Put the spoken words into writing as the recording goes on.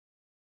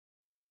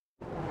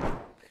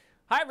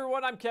Hi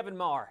everyone, I'm Kevin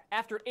Marr.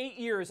 After 8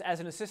 years as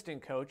an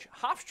assistant coach,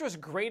 Hofstra's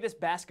greatest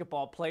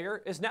basketball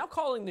player is now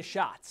calling the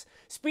shots.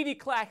 Speedy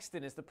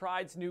Claxton is the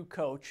Pride's new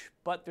coach,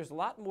 but there's a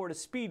lot more to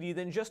Speedy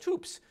than just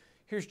hoops.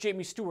 Here's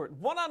Jamie Stuart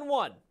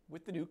one-on-one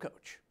with the new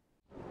coach.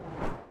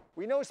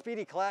 We know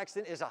Speedy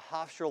Claxton is a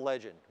Hofstra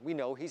legend. We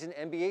know he's an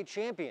NBA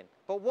champion.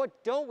 But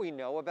what don't we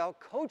know about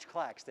Coach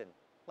Claxton?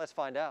 Let's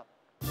find out.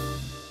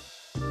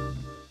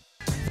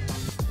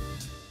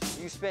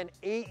 You spent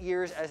 8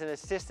 years as an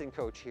assistant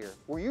coach here.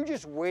 Were you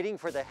just waiting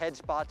for the head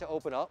spot to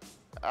open up?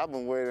 I've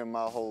been waiting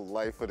my whole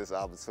life for this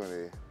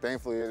opportunity.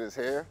 Thankfully, it is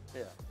here,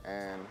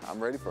 and I'm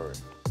ready for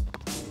it.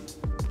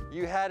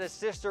 You had a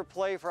sister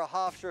play for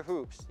Hofstra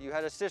Hoops. You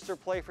had a sister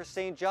play for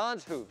St.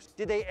 John's Hoops.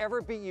 Did they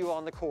ever beat you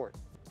on the court?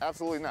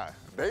 Absolutely not.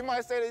 They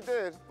might say they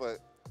did, but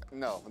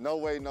no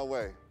way, no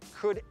way.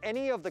 Could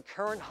any of the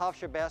current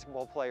Hofstra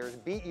basketball players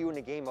beat you in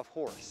a game of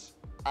horse?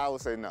 I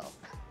would say no.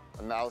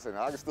 I would say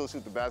no. I can still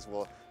shoot the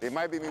basketball. They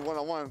might beat me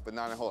one-on-one, but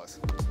not in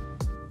horse.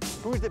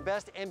 Who's the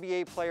best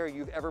NBA player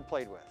you've ever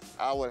played with?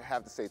 I would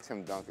have to say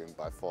Tim Duncan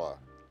by far.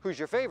 Who's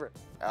your favorite?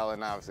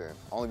 Allen Iverson,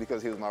 only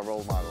because he was my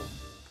role model.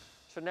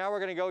 So now we're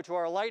going to go to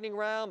our lightning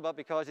round, but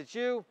because it's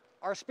you,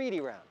 our speedy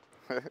round.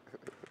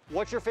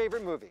 What's your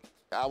favorite movie?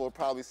 I would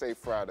probably say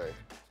Friday.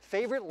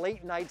 Favorite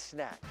late night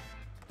snack?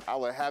 I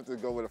would have to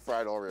go with a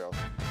fried Oreo.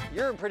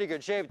 You're in pretty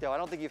good shape, though. I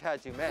don't think you've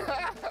had too many.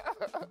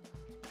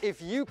 If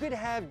you could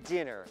have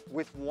dinner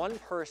with one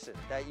person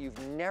that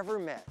you've never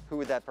met, who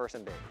would that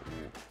person be?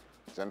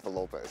 Jennifer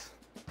Lopez.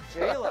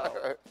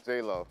 J-Lo.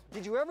 J-Lo.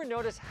 Did you ever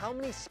notice how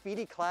many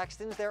Speedy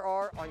Claxtons there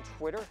are on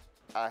Twitter?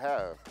 I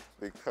have,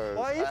 because...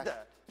 Why is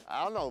that?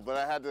 I don't know, but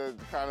I had to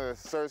kind of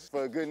search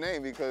for a good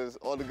name because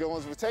all the good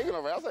ones were taken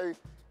already. I was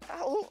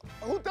like,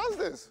 who does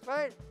this?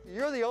 Right?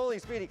 You're the only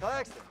Speedy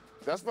Claxton.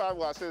 That's probably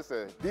what I should have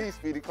said. The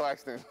Speedy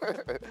Claxton.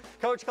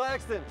 Coach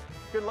Claxton,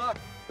 good luck.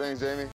 Thanks, Jamie.